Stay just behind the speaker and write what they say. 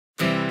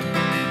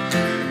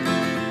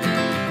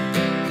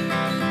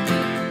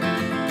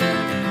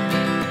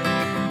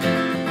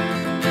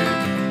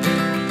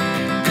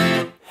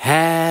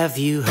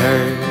you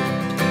heard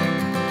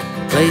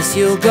the place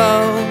you'll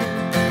go?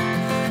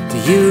 Do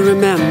you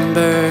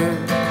remember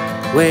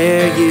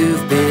where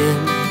you've been?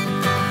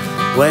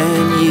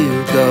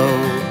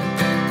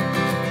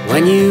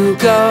 When you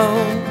go,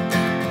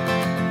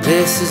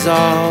 this is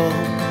all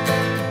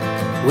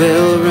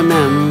we'll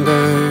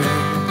remember.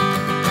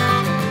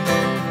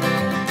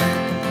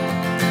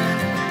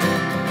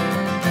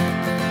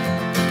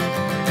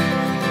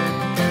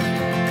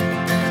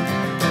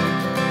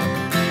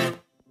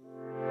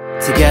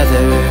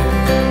 Together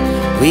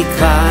we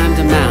climbed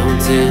a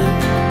mountain,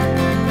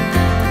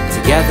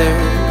 together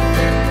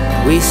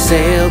we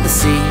sailed the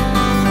sea.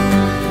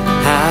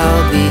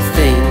 I'll be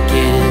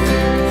thinking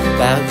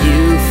about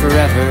you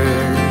forever.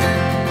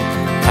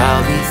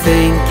 I'll be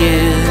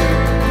thinking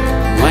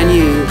when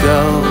you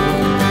go,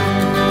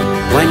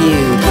 when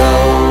you go,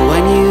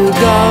 when you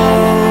go.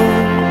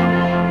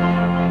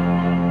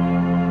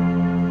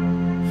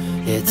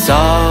 It's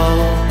all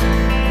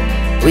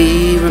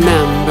we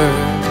remember.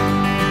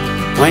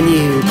 When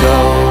you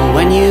go,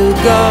 when you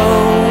go,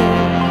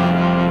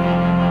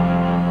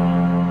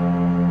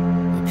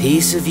 a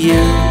piece of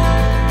you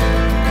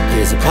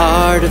is a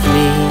part of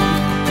me.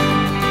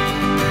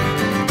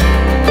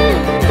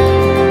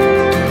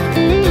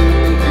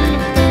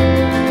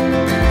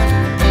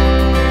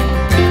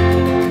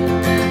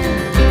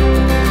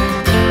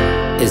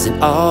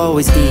 Isn't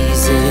always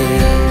easy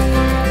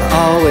or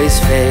always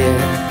fair.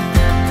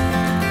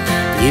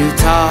 You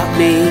taught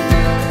me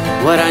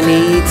what I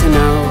need to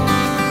know.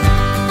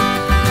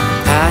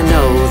 I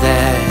know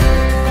that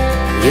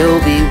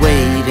you'll be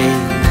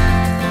waiting.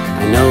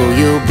 I know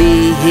you'll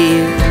be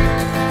here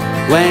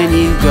when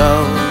you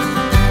go,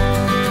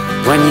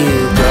 when you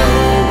go,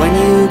 when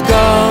you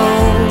go.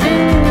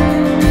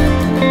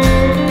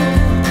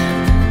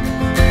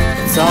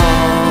 It's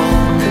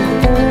all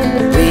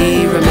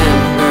we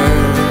remember.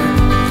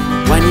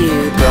 When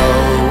you go,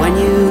 when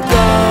you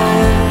go,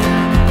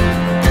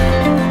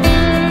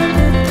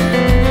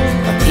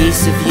 a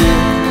piece of you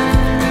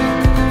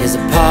is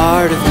a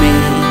part of me.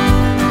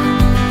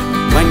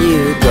 When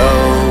you go,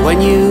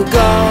 when you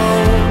go,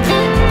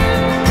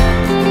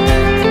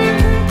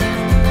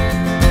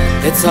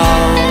 it's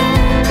all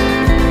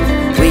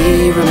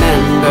we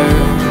remember.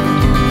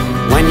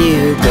 When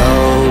you go,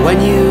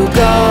 when you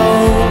go,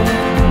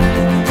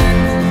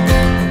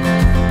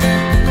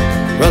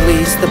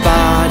 release the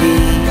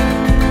body,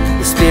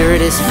 the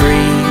spirit is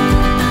free.